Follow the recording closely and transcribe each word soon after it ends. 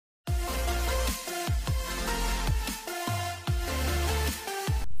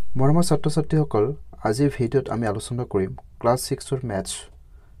মৰমৰ ছাত্ৰ-ছাত্ৰীসকল আজিৰ ভিডিঅ'ত আমি আলোচনা কৰিম ক্লাছ 6 ৰ ম্যাথছ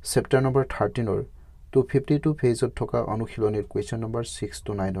চেপ্টাৰ নম্বৰ 13 ৰ 252 পেজত থকা অনুশীলনীৰ কোৱেশ্চন নম্বৰ 6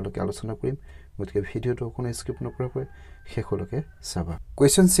 to 9 লৈকে আলোচনা কৰিম গতিকে ভিডিঅ'টো কোনো স্কিপ নকৰাকৈ শেষলৈকে চাবা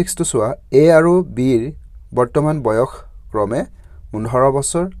কোৱেশ্চন 6 টো চোৱা A আৰু B ৰ বৰ্তমান বয়স ক্ৰমে 15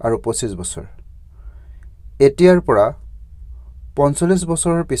 বছৰ আৰু 25 বছৰ এতিয়াৰ পৰা 45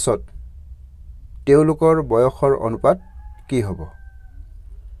 বছৰৰ পিছত তেওঁলোকৰ বয়সৰ অনুপাত কি হ'ব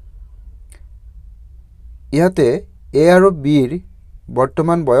ইয়াতে A আৰু B ৰ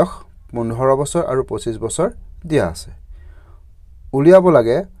বৰ্তমান বয়স 15 বছৰ আৰু 25 বছৰ দিয়া আছে উলিয়াব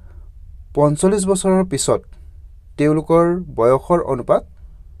লাগে 45 বছৰৰ পিছত তেওঁলোকৰ বয়সৰ অনুপাত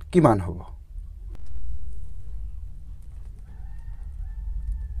কিমান হ'ব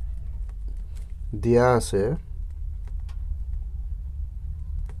দিয়া আছে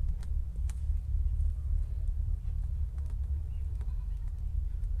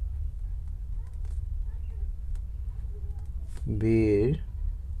B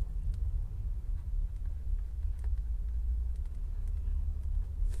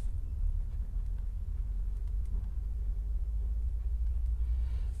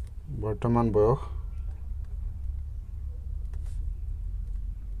বৰ্তমান বয়স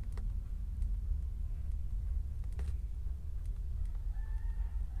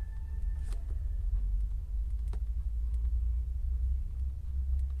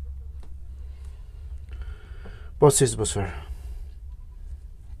 25 বছৰ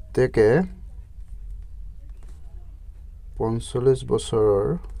তেকে 45 বছৰৰ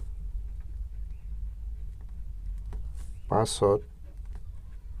পাছত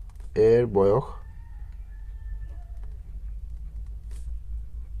এৰ বয়স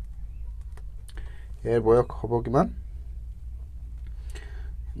হ'ব কিমান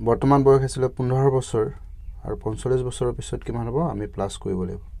বৰ্তমান বয়স আছিল 15 বছৰ আৰু 45 বছৰৰ পিছত কিমান হ'ব আমি প্লাস কৰিব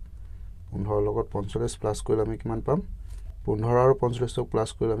লাগিব 15 লগত 45 প্লাস কৰিলে আমি কিমান পাম 15 আৰু 45 ক প্লাস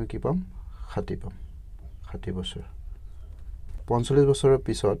কৰিলে আমি কি পাম 60 পাম 60 বছৰ 45 বছৰৰ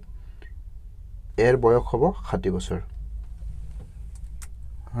পিছত এৰ বয়স হ'ব 60 বছৰ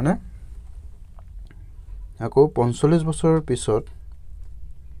হয়নে আকৌ 45 বছৰৰ পিছত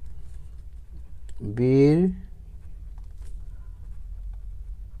বিৰ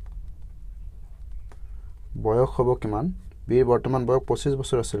বয়স হ'ব কিমান বিৰ বৰ্তমান বয়স 25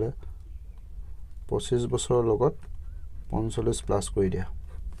 বছৰ আছিল 25 বছৰৰ লগত 45 প্লাস কৰি দিয়া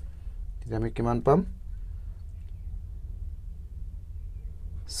তেতিয়া আমি কিমান পাম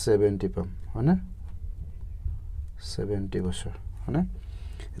 70 পাম হয়নে 70 বছৰ হয়নে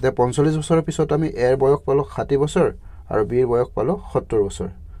এতিয়া 45 বছৰৰ পিছত আমি এৰ বয়স পালো 60 বছৰ আৰু বিৰ বয়স পালো 70 বছৰ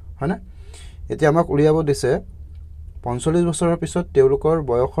হয়নে এতিয়া আমাক উলিয়াব দিছে 45 বছৰৰ পিছত তেওঁলোকৰ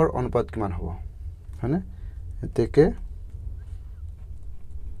বয়সৰ অনুপাত কিমান হ'ব হয়নে এতেকে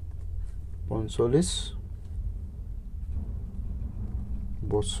 45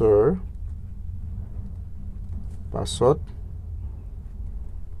 বছৰ পাছত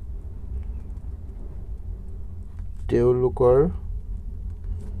তেওঁলোকৰ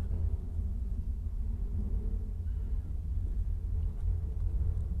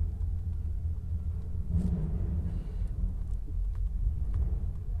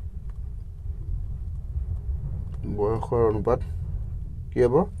বয়সৰ অনুপাত কি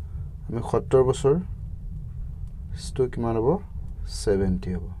হ'ব আমি 70 বছৰ টো কিমান হ'ব 70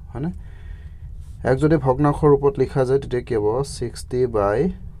 হ'ব হয়নে এক যদি ভগ্নাংশৰ ৰূপত লিখা যায় তেতিয়া কি হ'ব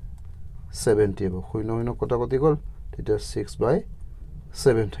 60/70 হ'ব শূন্য শূন্য কটাকটি গ'ল তেতিয়া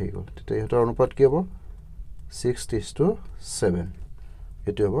 6/7 হৈ গ'ল তেতিয়া ইহতৰ অনুপাত কি হ'ব 6:7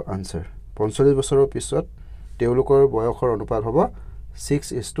 এটো হ'ব আনসাৰ 45 বছৰৰ পিছত তেওঁলোকৰ বয়সৰ অনুপাত হ'ব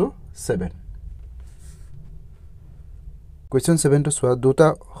 6:7 Question 7 to চোৱা দুটা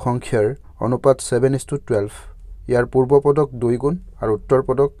সংখ্যাৰ অনুপাত 7:12 ইয়াৰ পূৰ্ব পদক 2 গুণ আৰু উত্তৰ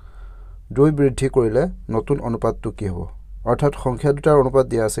পদক 2 বৃদ্ধি কৰিলে নতুন অনুপাতটো কি হ'ব অৰ্থাৎ সংখ্যা দুটাৰ অনুপাত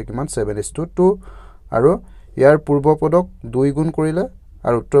দিয়া আছে কিমান 7:2 আৰু ইয়াৰ পূৰ্ব পদক 2 গুণ কৰিলে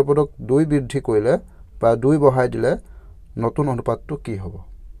আৰু উত্তৰ পদক 2 বৃদ্ধি কৰিলে বা 2 বঢ়াই দিলে নতুন অনুপাতটো কি হ'ব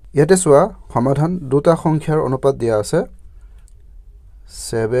ইয়াতে চোৱা সমাধান দুটা সংখ্যাৰ অনুপাত দিয়া আছে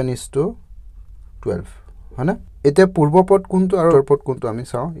 7:12 হয়নে এতিয়া পূৰ্বপদ কোনটো আৰু উত্তৰপদ কোনটো আমি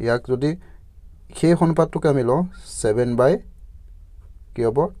চাও ইয়াক যদি সেই অনুপাতটোকে আমি লওঁ 7 কি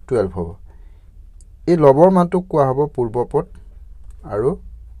হ'ব 12 হ'ব এই লবৰ মানটো কোৱা হ'ব পূৰ্বপদ আৰু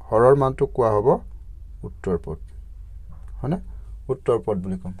হৰৰ মানটো কোৱা হ'ব উত্তৰপদ হয়নে উত্তৰপদ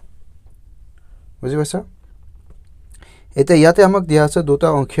বুলি কম বুজি পাইছা এতিয়া ইয়াতে আমাক দিয়া আছে দুটা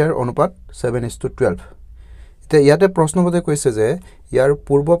অংশৰ অনুপাত 7:12 এতিয়া ইয়াতে প্ৰশ্নমতে কৈছে যে ইয়াৰ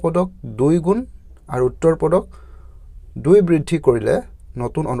পূৰ্ব পদক 2 গুণ আৰু উত্তৰ পদক 2 বৃদ্ধি কৰিলে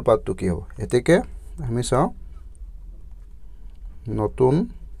নতুন অনুপাতটো কি হ'ব এতেকে আমি চাও নতুন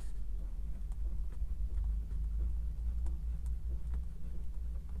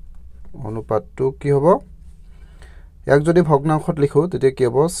অনুপাতটো কি হ'ব এক যদি ভগ্নাংশত লিখো তেতে কি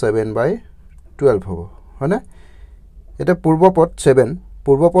হ'ব 7/12 হ'ব হয়নে এটা পূৰ্বপদ 7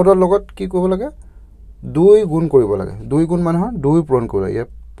 পূৰ্বপদৰ লগত কি কৰিব লাগে 2 গুণ কৰিব লাগে 2 গুণ মানে 2 পূৰণ কৰিব লাগে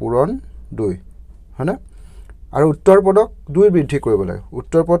পূৰণ 2 হয়নে আৰু উত্তৰ পদক 2 বৃদ্ধি কৰিব লাগে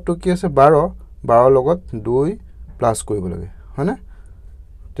উত্তৰ পদটো কি আছে 12 লগত 2 প্লাস কৰিব লাগে হয়নে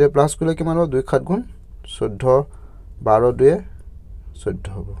তে প্লাস কৰিলে কিমান হ'ব 2 7 গুণ 14 12 2 14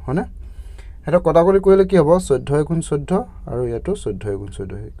 হ'ব হয়নে এটা কটাকটি কৰিলে কি হ'ব 14 গুণ 14 আৰু ইয়াটো 14 গুণ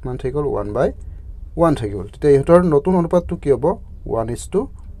 14 কিমান થઈ গ'ল 1/1 થઈ গ'ল তে ইহতৰ নতুন অনুপাতটো কি হ'ব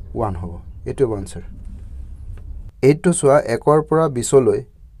 1:1 হ'ব এটো আনসাৰ এইটো সোৱা 1 ৰ পৰা 20 লৈ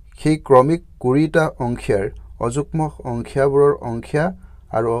সেই ক্ৰমিক 20টা অংখ্যাৰ অযুগ্ম অংখ্যাবোৰৰ অংখ্যা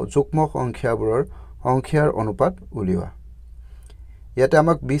আৰু যুগ্ম অংখ্যাবোৰৰ অংখ্যাৰ অনুপাত উলিওৱা ইয়াতে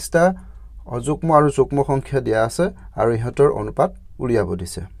আমাক 20টা অযুগ্ম আৰু যুগ্ম সংখ্যা দিয়া আছে আৰু ইহতৰ অনুপাত উলিয়াব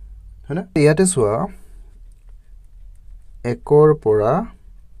দিছে হয়নে ইয়াতে সোৱা 1 ৰ পৰা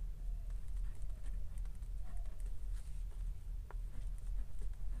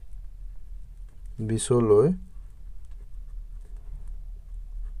 20 লৈ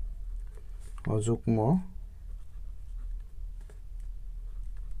অযুগ্ম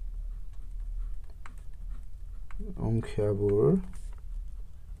অংখ্যাবোৰ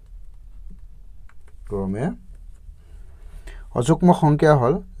ক্ৰমে অযুগ্ম সংখ্যা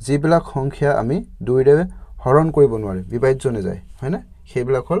হল যিবিলাক সংখ্যা আমি 2 ৰে হৰণ কৰিব নোৱাৰি বিভাজ্য নে যায় হয়নে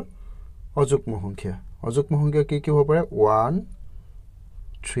সেইবিলাক হল অযুগ্ম সংখ্যা কি হ'ব পাৰে 1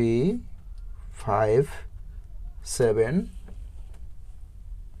 3 5 7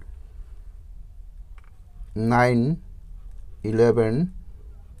 9 11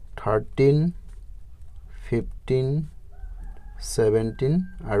 13 15 17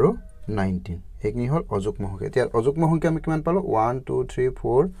 আৰু 19 একনি হল অযুগ্ম সংখ্যা এতিয়া অযুগ্ম সংখ্যা আমি কিমান পালো 1 2 3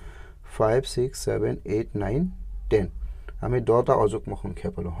 4 5 6 7 8 9 10 আমি 10টা অযুগ্ম সংখ্যা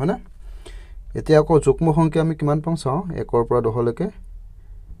পালো হয়না এতিয়া আকৌ যুগ্ম সংখ্যা আমি কিমান পাম চাও 1 ৰ পৰা 10 লৈকে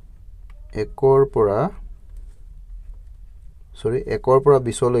 1 ৰ পৰা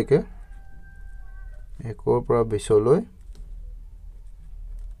 20 লৈকে 1 ৰ পৰা 20 লৈ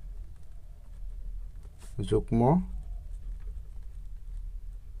যুগ্ম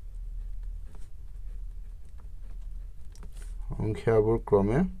সংখ্যাবোৰ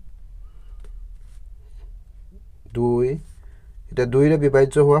ক্ৰমে 2 এটা 2 ৰে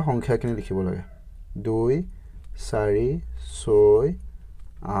বিভাজ্য হোৱা সংখ্যাখিনি লিখিব লাগে 2 4 6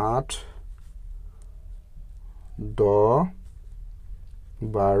 8 10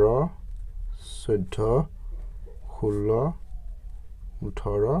 12 14 16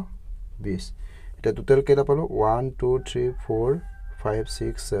 18 20 এটা টোটাল কেটা পালো 1 2 3 4 5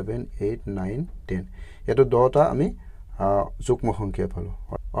 6 7 8 9 10 এটো 10টা আমি যুগ্ম সংখ্যা পালো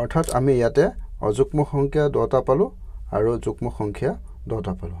অৰ্থাৎ আমি ইয়াতে অযুগ্ম সংখ্যা 10টা পালো আৰু যুগ্ম সংখ্যা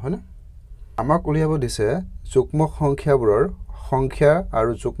 10টা পালো হয়নে আমাক উলিয়াব দিছে যুগ্ম সংখ্যাবোৰৰ সংখ্যা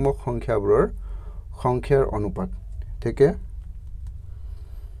আৰু যুগ্ম সংখ্যাবোৰৰ সংখ্যাৰ অনুপাত ঠিকে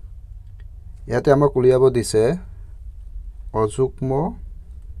ইয়াতে আমাক উলিয়াব দিছে অযুগ্ম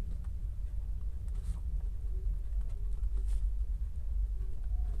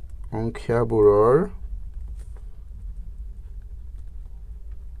সংখ্যাবোৰৰ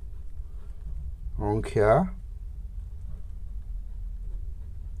সংখ্যা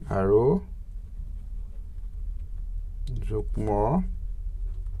আৰু যুগ্ম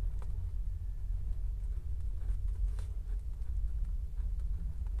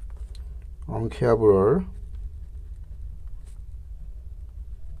সংখ্যাবোৰৰ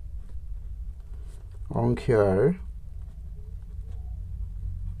সংখ্যাৰ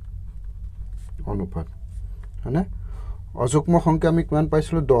অনুপাত হয়নে অযুগ্ম সংখ্যা আমি কিমান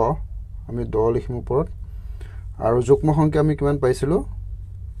পাইছিলো 10 আমি 10 লিখিম ওপৰত আৰু যুগ্ম সংখ্যা আমি কিমান পাইছিলো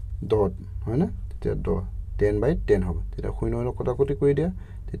 10 হয়নে তেতিয়া 10/10 হ'ব তেতিয়া শূন্য কটাকটি কৰি দিয়া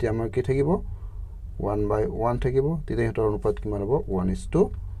তেতিয়া আমাৰ কি থাকিব 1/1 থাকিব তেতিয়া হেতৰ অনুপাত কিমান হ'ব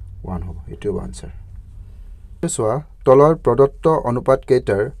 1:1 হ'ব এটো আনসাৰ সোৱা তলৰ প্ৰদত্ত অনুপাত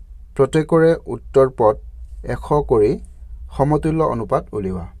কেইটাৰ প্ৰত্যেকৰে উত্তৰ পদ 100 কৰি সমতুল্য অনুপাত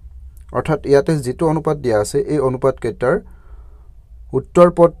উলিওৱা অৰ্থাৎ ইয়াতে যেটো অনুপাত দিয়া আছে এই অনুপাত কেইটাৰ উত্তৰ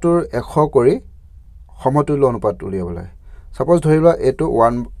পদটোৰ 100 কৰি সমতুল্য অনুপাত উলিয়াব লাগে সাপোজ ধৰিবা এটো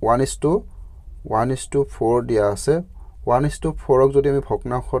 1:4 দিয়া আছে 1:4 ক যদি আমি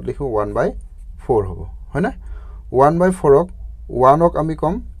ভগ্নাংশত লিখো 1/4 হ'ব হয়নে 1/4 ক 1 ক আমি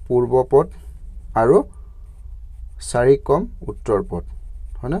কম পূৰ্ব পদ আৰু 4 কম উত্তৰ পদ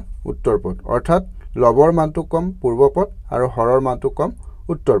হয়নে উত্তৰ পদ অৰ্থাৎ লবৰ মানটো কম পূৰ্ব পদ আৰু হৰৰ মানটো কম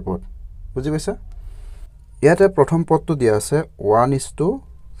উত্তৰ পদ বুজি পাইছা ইয়াতে প্ৰথম পদটো দিয়া আছে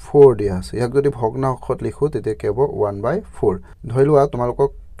 1:4 দিয়া আছে ইয়াক যদি ভগ্নাংশত লিখো তেতিয়া কি হ'ব 1/4 ধৰি লোৱা তোমালোকক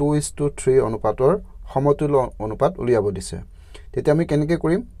 2:3 অনুপাতৰ সমতুল্য অনুপাত উলিয়াব দিছে তেতিয়া আমি কেনেকৈ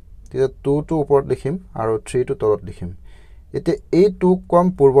কৰিম তেতিয়া 2 টো ওপৰত লিখিম আৰু 3 টো তলত লিখিম এতিয়া এই 2 কম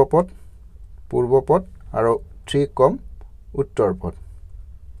পূৰ্ব পদ আৰু 3 কম উত্তৰ পদ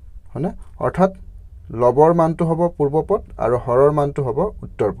হয়নে অৰ্থাৎ লবৰ মানটো হ'ব পূৰ্ব পদ আৰু হৰৰ মানটো হ'ব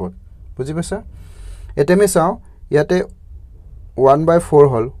উত্তৰ পদ বুজি পাইছা এতিয়া আমি চাওঁ ইয়াতে 1/4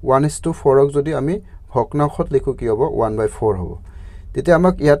 হল 1:4 ক যদি আমি ভগ্নাংশত লিখো কি হ'ব 1/4 হ'ব তেতিয়া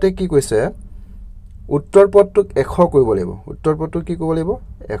আমাক ইয়াতে কি কৈছে উত্তৰ পদটোক 100 কৰিব লাগিব উত্তৰ পদটো কি কৰিব লাগিব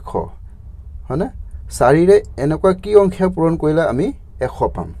 100 হয়নে 4 ৰে এনেকুৱা কি সংখ্যা পূৰণ কৰিলে আমি 100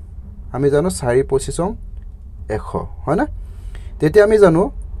 পাম আমি জানো 4 25 100 হয়নে তেতিয়া আমি জানো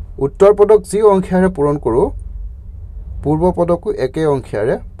উত্তৰ পদক যি সংখ্যাৰে পূৰণ কৰো পূৰ্ব পদকো একে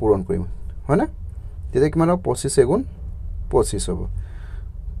সংখ্যাৰে পূৰণ কৰিম হয়নে তেতিয়া কিমান হ'ব 25 গুণ 25 হ'ব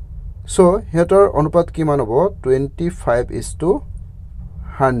সো হেতৰ অনুপাত কিমান হ'ব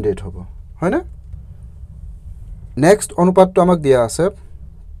 25:100 হ'ব হয়নে নেক্সট অনুপাতটো আমাক দিয়া আছে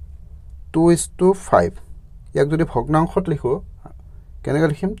 2:5 ইয়াক যদি ভগ্নাংশত লিখো কেনেকৈ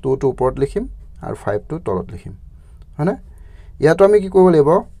লিখিম 2 টো ওপৰত লিখিম আৰু 5 টো তলত লিখিম হয়নে ইয়াতো আমি কি কৰিব লাগিব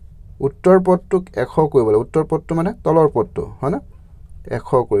উত্তৰ পদটোক 100 কৰিব লাগিব উত্তৰ পদটো মানে তলৰ পদটো হয়নে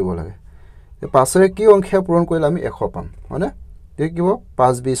 100 কৰিব লাগে পাছৰে কি সংখ্যা পূৰণ কৰিলে আমি 100 পাম হয়নে তেতিয়া কি হ'ব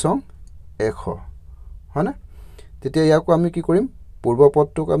 5:20 100 হয়নে তেতিয়া ইয়াকো আমি কি কৰিম পূৰ্ব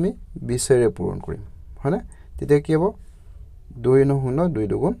পদটোক আমি 20 ৰে পূৰণ কৰিম হয়নে তেতিয়া কি হ'ব 2 * 0 2 *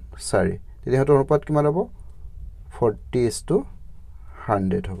 2 4 তেতিয়া হেতৰ অনুপাত কিমান হ'ব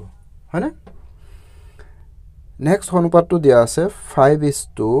 40:100 হ'ব হয়নে নেক্সট অনুপাতটো দিয়া আছে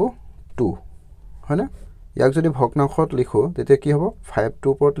 5:2 হয়নে ইয়াক যদি ভগ্নাংশত লিখো তেতিয়া কি হ'ব 5 টো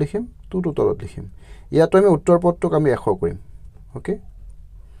ওপৰত লিখিম 2 টো তলত লিখিম ইয়াতো আমি উত্তৰ পদটোক আমি 100 কৰিম ওকে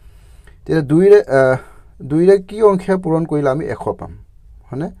তেতিয়া 2 ৰে কি সংখ্যা পূৰণ কৰিলে আমি 100 পাম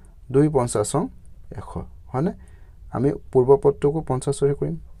হয়নে 2 * 5 = 100 হয়নে আমি পূৰ্ব পদটোকো 50 ৰে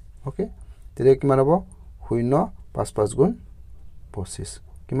কৰিম ওকে তেতিয়া কিমান হ'ব 0 5 5 গুণ 25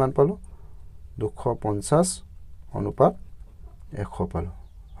 কিমান পালো 250 অনুপাত 100 পালো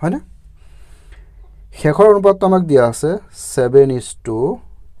হয়নে শেষৰ অনুপাতটো আমাক দিয়া আছে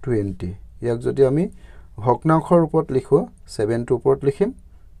 7:20 ইয়াক যদি আমি ভগ্নাংশৰ ৰূপত লিখো 7 টো ওপৰত লিখিম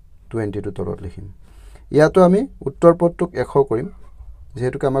 20 টো তলত লিখিম ইয়াতো আমি উত্তৰ পদটোক 100 কৰিম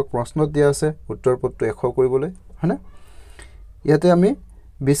যেহেতুকে আমাক প্ৰশ্নত দিয়া আছে উত্তৰ পদটো 100 কৰিবলৈ হয়নে ইয়াতে আমি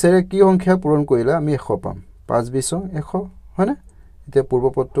 20 ৰে কি সংখ্যা পূৰণ কৰিলে আমি 100 পাম 5:20 100 হয়নে এতিয়া পূৰ্ব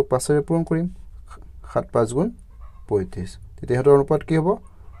পদটোক 5 ৰে পূৰণ কৰিম 7 5 গুণ 35 তেতিয়া হেতৰ অনুপাত কি হ'ব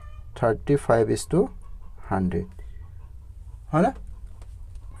 35:100 হয়নে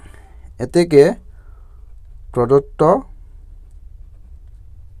এতেকে প্ৰদত্ত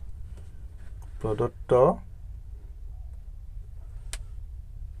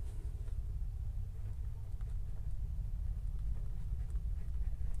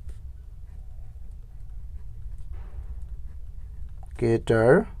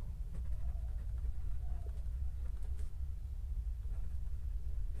কেটাৰ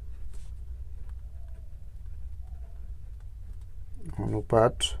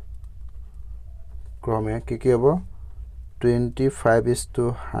অনুপাত ক্ৰমে কি হ'ব 25:100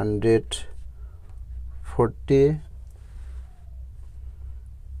 40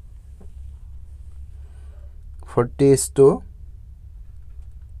 40:100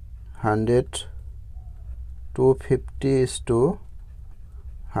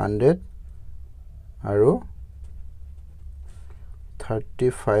 250:100 আৰু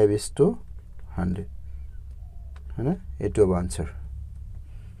 35:100 হয়নে এইটো হ'ব আনসাৰ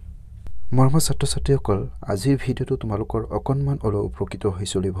মৰমৰ ছাত্ৰ-ছাত্ৰীসকল আজিৰ ভিডিঅ'টো তোমালোকৰ অকনমান অলপ উপকৃত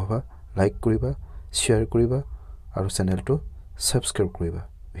হৈছিল ভাবা লাইক কৰিবা শ্বেয়াৰ কৰিবা আৰু চেনেলটো সাবস্ক্ৰাইব কৰিবা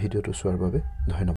ভিডিঅ'টো চোৱাৰ বাবে ধন্যবাদ